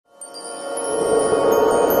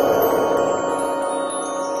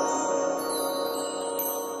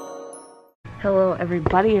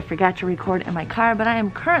everybody. I forgot to record in my car, but I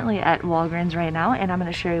am currently at Walgreens right now, and I'm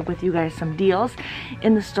going to share with you guys some deals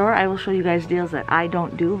in the store. I will show you guys deals that I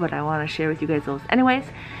don't do, but I want to share with you guys those anyways.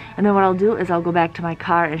 And then what I'll do is I'll go back to my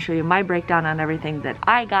car and show you my breakdown on everything that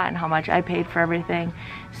I got and how much I paid for everything.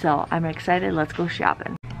 So I'm excited. Let's go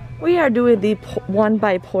shopping. We are doing the one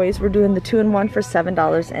by Poise. We're doing the 2-in-1 for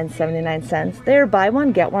 $7.79. They're buy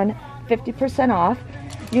one get one 50% off.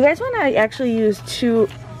 You guys want to actually use 2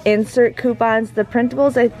 insert coupons. The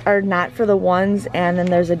printables are not for the ones, and then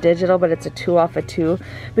there's a digital, but it's a 2 off a 2.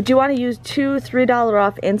 But you want to use 2 $3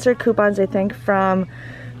 off insert coupons, I think from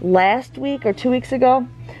last week or 2 weeks ago.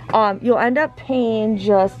 You'll end up paying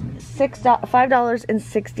just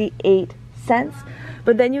 $5.68.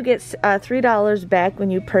 But then you get $3 back when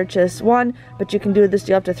you purchase one, but you can do this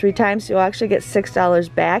deal up to 3 times, so you'll actually get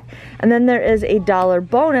 $6 back. And then there is a $1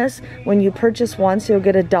 bonus when you purchase one, so you'll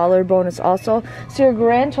get a $1 bonus also. So your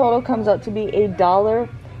grand total comes out to be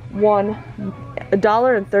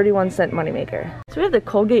 $1.31 moneymaker. So we have the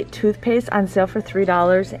Colgate toothpaste on sale for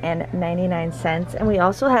 $3.99, and we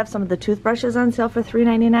also have some of the toothbrushes on sale for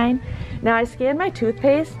 $3.99. Now I scanned my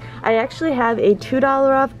toothpaste. I actually have a $2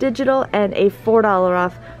 off digital and a $4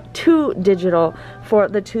 off 2 digital for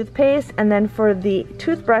the toothpaste, and then for the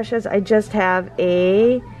toothbrushes I just have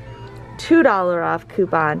a $2 off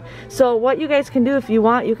coupon. So what you guys can do, if you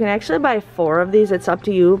want, you can actually buy 4 of these. It's up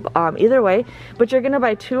to you, either way, but you're gonna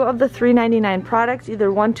buy 2 of the $3.99 products,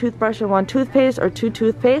 either 1 toothbrush or 1 toothpaste, or 2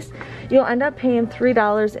 toothpaste. You'll end up paying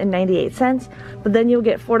 $3.98, but then you'll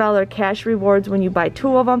get $4 cash rewards when you buy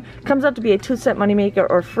 2 of them. Comes out to be a 2-cent moneymaker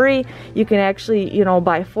or free. You can actually, you know,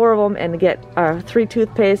 buy 4 of them and get 3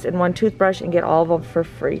 toothpaste and 1 toothbrush and get all of them for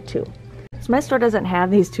free too. So my store doesn't have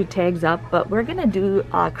these 2 tags up, but we're gonna do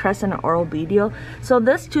a Crescent Oral-B deal. So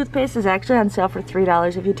this toothpaste is actually on sale for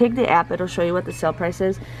 $3. If you take the app, it'll show you what the sale price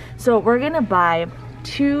is. So we're gonna buy 1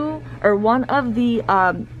 of the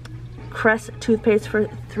Crest toothpaste for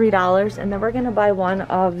 $3, and then we're gonna buy 1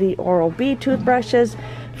 of the Oral-B toothbrushes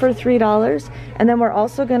for $3, and then we're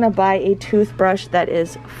also gonna buy a toothbrush that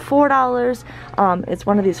is $4. It's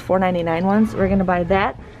one of these $4.99 ones. We're gonna buy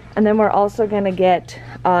that. And then we're also gonna get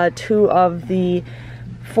 2 of the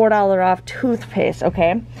 $4 off toothpaste,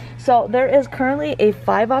 okay? So there is currently a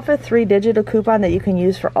 5 off a 3 digital coupon that you can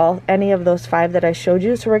use for any of those 5 that I showed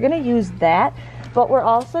you. So we're gonna use that, but we're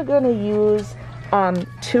also gonna use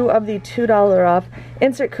 2 of the $2 off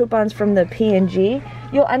insert coupons from the P&G.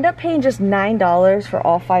 You'll end up paying just $9 for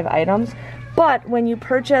all 5 items, but when you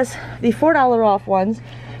purchase the $4 off ones,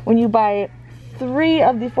 when you buy 3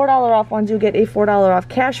 of the $4 off ones, you get a $4 off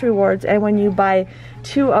cash rewards, and when you buy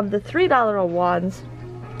 2 of the $3 ones,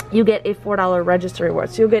 you get a $4 register reward.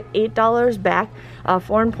 So you'll get $8 back,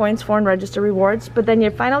 foreign points, foreign register rewards, but then your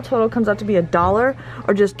final total comes out to be $1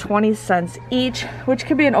 or just 20 cents each, which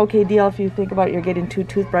could be an okay deal if you think about you're getting 2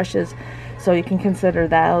 toothbrushes. So you can consider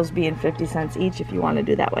those being 50 cents each if you want to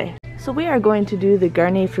do that way. So we are going to do the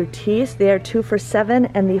Garnier Fructis. They are 2 for $7,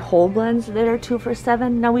 and the whole blends that are 2 for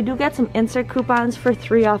 $7. Now we do get some insert coupons for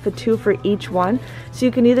 3 off of 2 for each one. So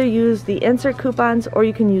you can either use the insert coupons or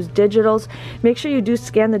you can use digitals. Make sure you do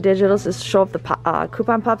scan the digitals to show if the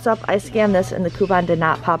coupon pops up. I scanned this and the coupon did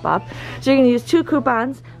not pop up. So you can use 2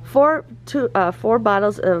 coupons, 4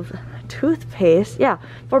 bottles of toothpaste,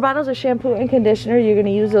 4 bottles of shampoo and conditioner. You're going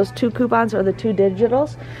to use those 2 coupons or the 2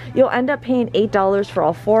 digitals. You'll end up paying $8 for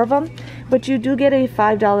all 4 of them, but you do get a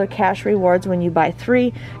 $5 cash rewards when you buy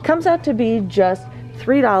 3. Comes out to be just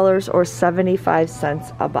 $3 or 75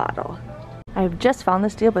 cents a bottle. I've just found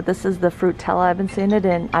this deal, but this is the Fruitella. I've been seeing it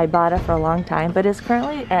in Ibotta for a long time, but it's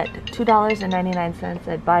currently at $2.99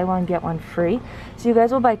 at buy one get one free. So you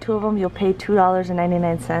guys will buy 2 of them, you'll pay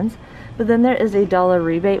 $2.99. But then there is a $1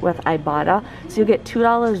 rebate with Ibotta, so you get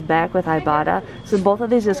 $2 back with Ibotta. So both of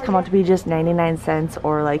these just come out to be just 99 cents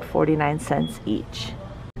or like 49 cents each.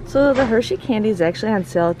 So the Hershey candy is actually on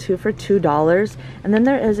sale 2 for $2, and then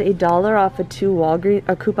there is a $1 off a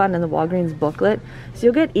coupon in the Walgreens booklet. So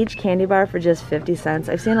you'll get each candy bar for just 50 cents.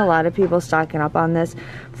 I've seen a lot of people stocking up on this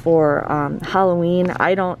for Halloween.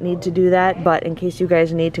 I don't need to do that, but in case you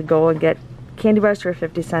guys need to go and get candy bars for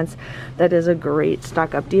 50 cents, that is a great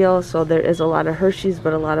stock up deal. So there is a lot of Hershey's,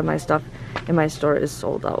 but a lot of my stuff in my store is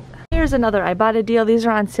sold out. Here's another Ibotta deal. These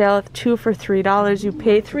are on sale 2 for $3. You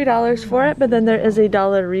pay $3 for it, but then there is a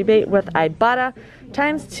 $1 rebate with Ibotta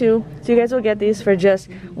times 2. So you guys will get these for just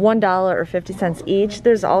 $1 or 50 cents each.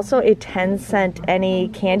 There's also a 10-cent any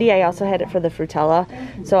candy. I also had it for the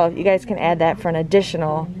Fruitella. So you guys can add that for an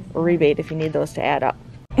additional rebate if you need those to add up.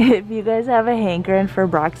 If you guys have a hankering for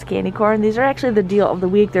Brock's candy corn, these are actually the deal of the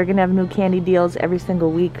week. They're gonna have new candy deals every single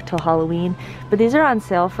week till Halloween, but these are on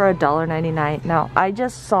sale for $1.99. Now, I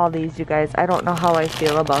just saw these, you guys. I don't know how I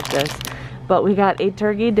feel about this, but we got a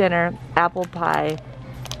turkey dinner, apple pie,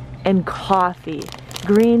 and coffee,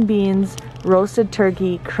 green beans, roasted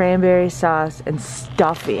turkey, cranberry sauce, and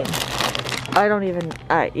stuffing. I don't even,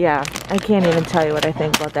 yeah, I can't even tell you what I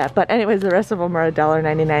think about that. But anyways, the rest of them are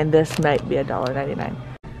 $1.99. This might be $1.99.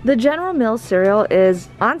 The General Mills cereal is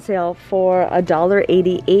on sale for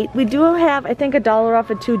 $1.88. We do have, I think, $1 off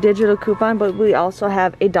of 2 digital coupon, but we also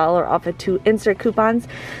have $1 off of 2 insert coupons.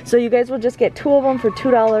 So you guys will just get 2 of them for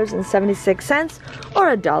 $2.76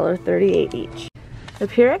 or $1.38 each. The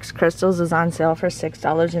Purex Crystals is on sale for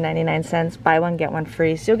 $6.99. Buy one, get one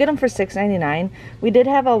free. So you'll get them for $6.99. We did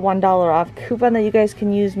have a $1 off coupon that you guys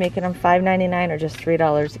can use, making them $5.99 or just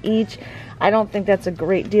 $3 each. I don't think that's a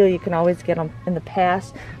great deal. You can always get them in the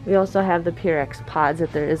past. We also have the Purex Pods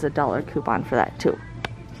that there is a $1 coupon for that too.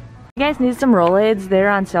 If you guys need some Rolaids, they're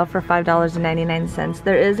on sale for $5.99.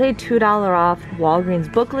 There is a $2 off Walgreens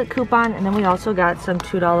booklet coupon, and then we also got some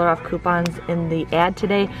 $2 off coupons in the ad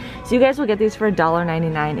today. So you guys will get these for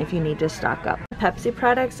 $1.99 if you need to stock up. Pepsi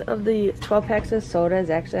products of the 12 packs of soda is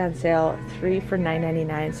actually on sale, 3 for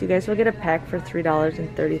 $9.99. So you guys will get a pack for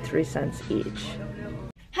 $3.33 each.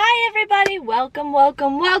 Hi everybody, welcome,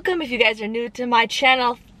 welcome, welcome. If you guys are new to my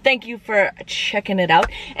channel, thank you for checking it out.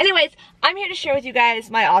 Anyways, I'm here to share with you guys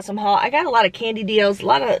my awesome haul. I got a lot of candy deals, a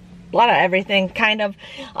lot of everything, kind of.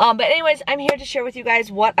 But anyways, I'm here to share with you guys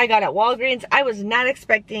what I got at Walgreens. I was not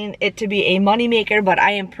expecting it to be a moneymaker, but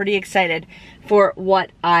I am pretty excited for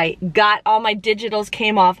what I got. All my digitals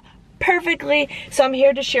came off perfectly, so I'm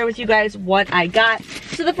here to share with you guys what I got.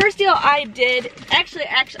 So the first deal I did, actually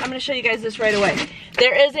I'm going to show you guys this right away.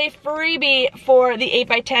 There is a freebie for the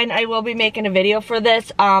 8x10. I will be making a video for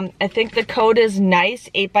this. I think the code is NICE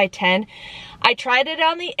 8x10. I tried it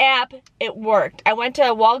on the app, it worked. I went to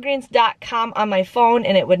walgreens.com on my phone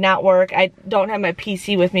and it would not work. I don't have my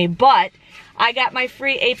PC with me, but I got my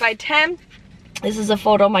free 8x10. This is a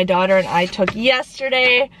photo my daughter and I took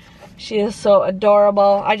yesterday. She is so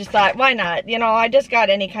adorable. I just thought, why not? You know, I just got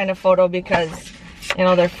any kind of photo because, you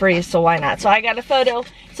know, they're free, so why not? So I got a photo.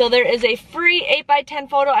 So there is a free 8x10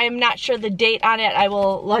 photo. I am not sure the date on it. I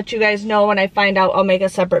will let you guys know when I find out. I'll make a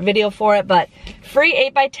separate video for it. But free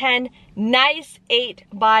 8x10, NICE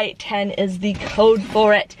 8x10 is the code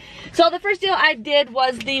for it. So the first deal I did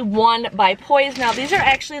was the one by Poise. Now these are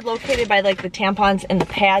actually located by like the tampons and the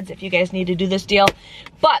pads if you guys need to do this deal.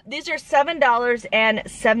 But these are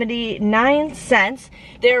 $7.79.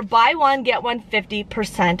 They're buy one, get one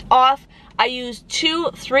 50% off. I used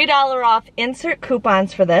 2 $3 off insert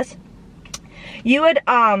coupons for this. You would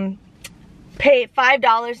pay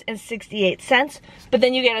 $5.68, but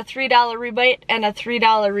then you get a $3 rebate and a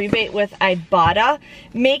 $3 rebate with Ibotta,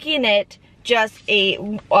 making it just a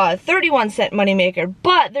 31-cent moneymaker.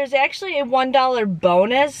 But there's actually a $1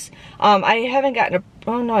 bonus. I haven't gotten a,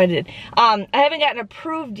 oh no I did. I haven't gotten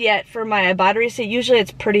approved yet for my Ibotta receipt. Usually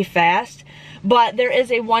it's pretty fast. But there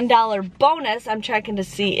is a $1 bonus. I'm checking to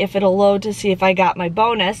see if it'll load to see if I got my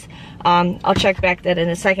bonus. I'll check back that in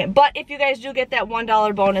a second. But if you guys do get that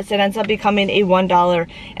 $1 bonus, it ends up becoming a $1.31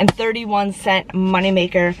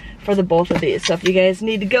 moneymaker for the both of these. So if you guys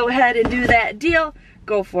need to go ahead and do that deal,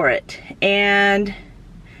 go for it. And it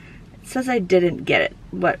says I didn't get it,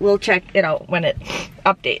 but we'll check it out when it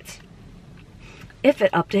updates. If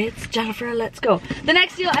it updates, Jennifer, let's go. The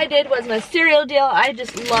next deal I did was my cereal deal. I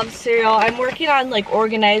just love cereal. I'm working on like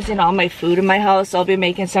organizing all my food in my house, so I'll be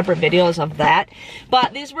making separate videos of that.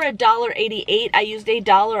 But these were $1.88. I used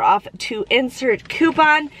 $1 off to insert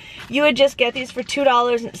coupon. You would just get these for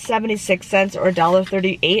 $2.76 or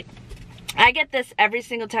 $1.38. I get this every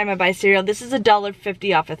single time I buy cereal. This is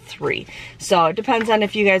 $1.50 off of 3. So it depends on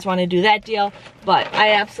if you guys want to do that deal. But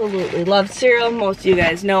I absolutely love cereal. Most of you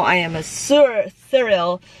guys know I am a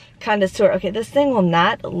cereal connoisseur. Okay, this thing will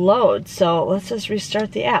not load. So let's just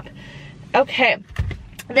restart the app. Okay.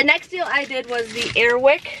 The next deal I did was the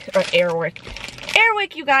Airwick,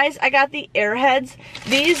 you guys. I got the Airheads.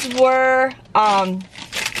 These were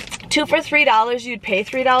 2 for $3. You'd pay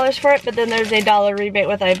 $3 for it, but then there's a $1 rebate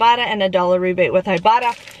with Ibotta and a $1 rebate with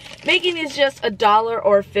Ibotta, making these just $1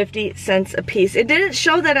 or 50 cents a piece. It didn't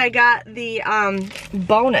show that I got the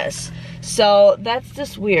bonus, so that's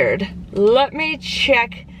just weird. Let me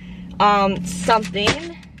check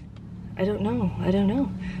something. I don't know.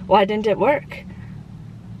 Why didn't it work?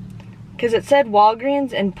 Because it said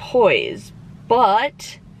Walgreens and Poise,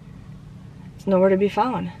 but it's nowhere to be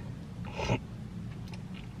found.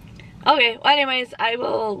 Okay, well anyways, I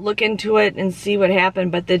will look into it and see what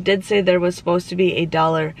happened, but they did say there was supposed to be a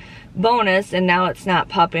 $1 bonus, and now it's not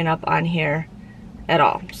popping up on here at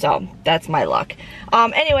all. So that's my luck.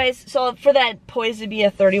 Anyways, so for that poised to be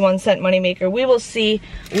a 31-cent moneymaker, we will see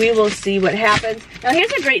what happens. Now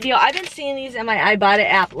here's a great deal. I've been seeing these in my Ibotta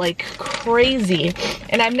app like crazy,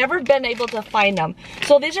 and I've never been able to find them.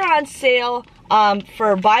 So these are on sale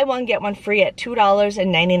for buy one get one free at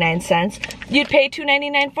 $2.99. You'd pay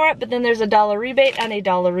 $2.99 for it, but then there's a $1 rebate and a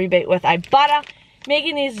 $1 rebate with Ibotta,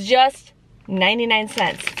 making these just 99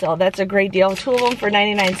 cents. So that's a great deal. 2 of them for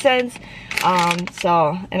 99 cents.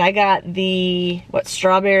 And I got the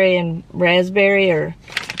strawberry and raspberry or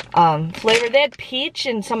flavor. They had peach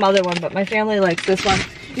and some other one, but my family likes this one.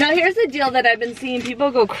 Now here's a deal that I've been seeing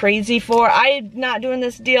people go crazy for. I'm not doing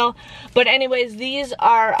this deal, but anyways, these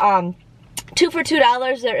are 2 for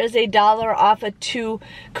 $2. There is a $1 off a 2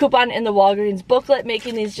 coupon in the Walgreens booklet,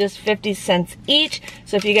 making these just 50 cents each.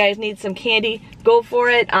 So if you guys need some candy, go for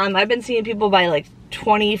it. I've been seeing people buy like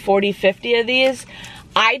 20, 40, 50 of these.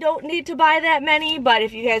 I don't need to buy that many, but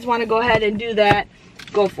if you guys want to go ahead and do that,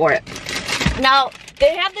 go for it. Now,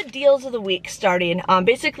 they have the deals of the week starting.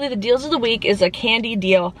 Basically, the deals of the week is a candy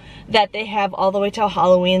deal that they have all the way till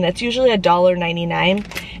Halloween. That's usually $1.99.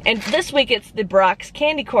 And this week, it's the Brock's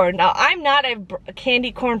candy corn. Now, I'm not a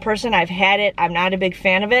candy corn person. I've had it. I'm not a big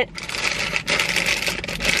fan of it.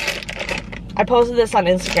 I posted this on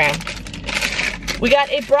Instagram. We got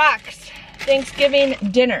a Brock's Thanksgiving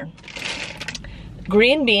dinner.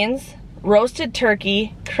 Green beans, roasted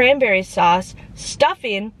turkey, cranberry sauce,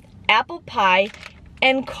 stuffing, apple pie,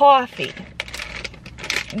 and coffee.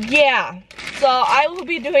 Yeah, so I will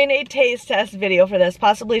be doing a taste test video for this,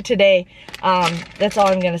 possibly today. That's all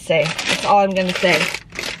I'm gonna say. That's all I'm gonna say.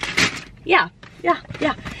 Yeah.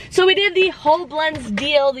 So we did the whole blends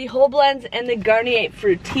deal, the whole blends and the Garnier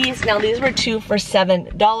Fructis. Now these were 2 for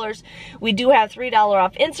 $7. We do have $3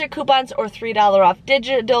 off insert coupons or $3 off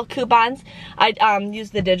digital coupons. I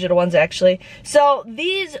used the digital ones actually. So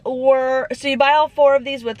these were, so you buy all 4 of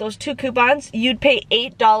these with those 2 coupons, you'd pay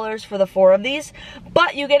 $8 for the 4 of these,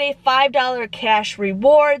 but you get a $5 cash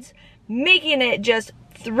rewards, making it just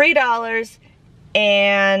 $3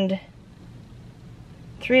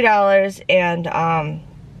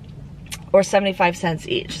 or 75 cents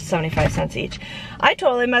each. 75 cents each. I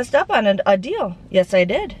totally messed up on a deal. Yes, I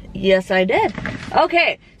did. Yes, I did.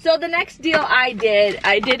 Okay, so the next deal I did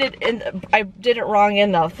it wrong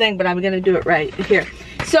in the thing, but I'm gonna do it right here.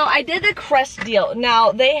 So I did the Crest deal.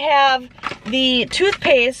 Now they have the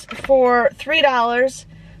toothpaste for $3.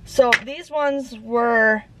 So these ones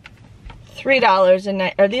were $3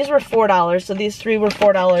 or these were $4. So these 3 were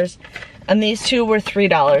 $4. And these 2 were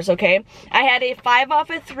 $3, okay? I had a 5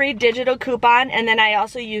 off of 3 digital coupon, and then I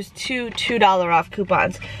also used 2 $2 off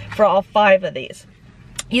coupons for all 5 of these.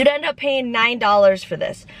 You'd end up paying $9 for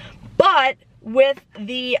this. But with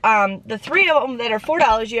the 3 of them that are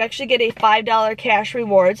 $4, you actually get a $5 cash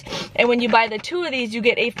rewards. And when you buy the 2 of these, you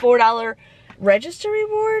get a $4 register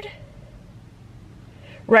reward?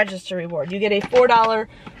 Register reward. You get a $4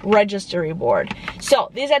 register reward. So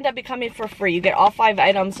these end up becoming for free. You get all 5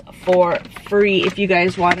 items for free if you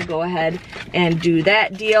guys want to go ahead and do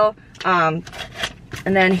that deal. And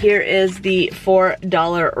then here is the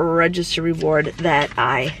 $4 register reward that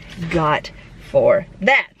I got for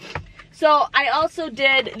that. So I also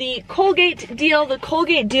did the Colgate deal. The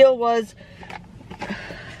Colgate deal was,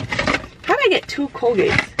 how did I get 2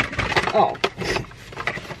 Colgates? Oh,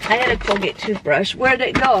 I had a Colgate toothbrush. Where did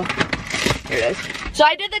it go? Here it is. So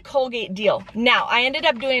I did the Colgate deal. Now, I ended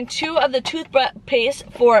up doing 2 of the toothpaste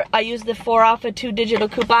for, I used the 4 off a 2 digital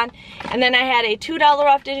coupon. And then I had a $2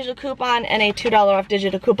 off digital coupon and a $2 off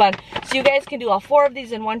digital coupon. So you guys can do all 4 of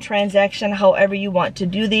these in one transaction, however you want to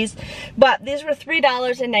do these. But these were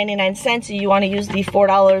 $3.99. So you want to use the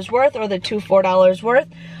 $4 worth or the 2 $4 worth.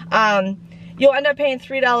 You'll end up paying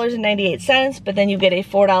 $3.98, but then you get a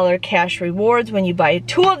 $4 cash rewards when you buy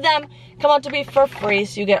 2 of them. Come out to be for free,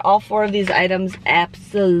 so you get all 4 of these items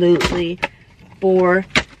absolutely for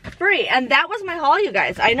free. And that was my haul, you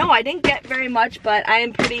guys. I know I didn't get very much, but I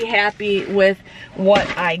am pretty happy with what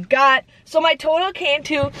I got. So my total came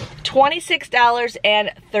to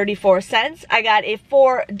 $26.34. I got a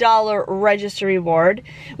 $4 register reward.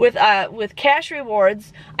 With cash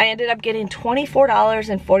rewards, I ended up getting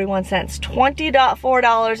 $24.41.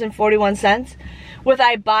 $24.41. With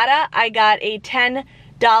Ibotta, I got a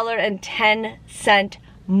 $10.10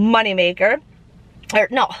 moneymaker. Or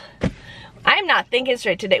no, I'm not thinking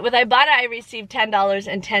straight today. With Ibotta, I received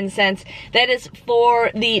 $10.10. That is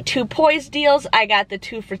for the 2 Poise deals. I got the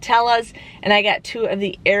 2 Fratellas, and I got 2 of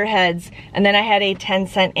the Airheads, and then I had a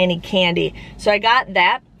 10-cent any candy. So I got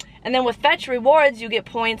that. And then with Fetch Rewards, you get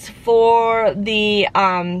points for the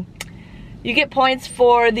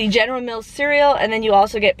General Mills cereal, and then you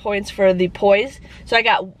also get points for the Poise. So I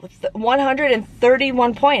got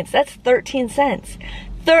 131 points. That's 13 cents.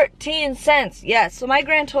 13 cents, yes. So my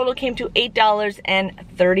grand total came to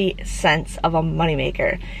 $8.30 of a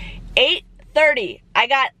moneymaker. $8.30. I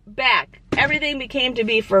got back. Everything became to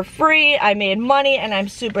be for free. I made money, and I'm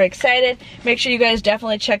super excited. Make sure you guys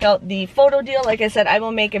definitely check out the photo deal. Like I said, I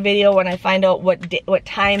will make a video when I find out what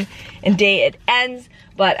time and day it ends.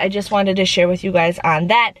 But I just wanted to share with you guys on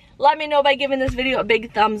that. Let me know by giving this video a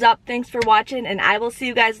big thumbs up. Thanks for watching, and I will see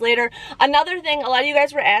you guys later. Another thing, a lot of you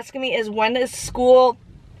guys were asking me is, when is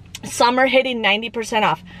summer hitting 90%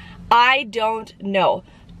 off? I don't know.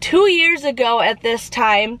 2 years ago at this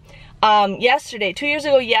time, 2 years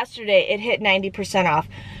ago yesterday, it hit 90% off.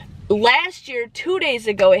 Last year, 2 days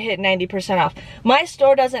ago, it hit 90% off. My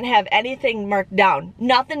store doesn't have anything marked down.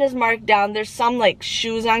 Nothing is marked down. There's some like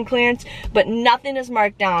shoes on clearance, but nothing is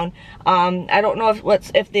marked down. I don't know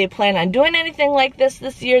if they plan on doing anything like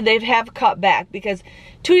this year. They have cut back, because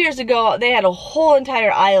 2 years ago, they had a whole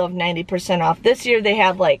entire aisle of 90% off. This year, they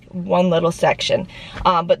have like one little section.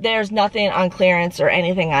 But there's nothing on clearance or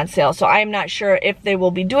anything on sale. So I'm not sure if they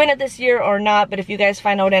will be doing it this year or not. But if you guys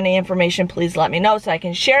find out any information, please let me know so I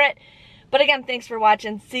can share it. But again, thanks for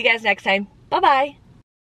watching. See you guys next time. Bye-bye.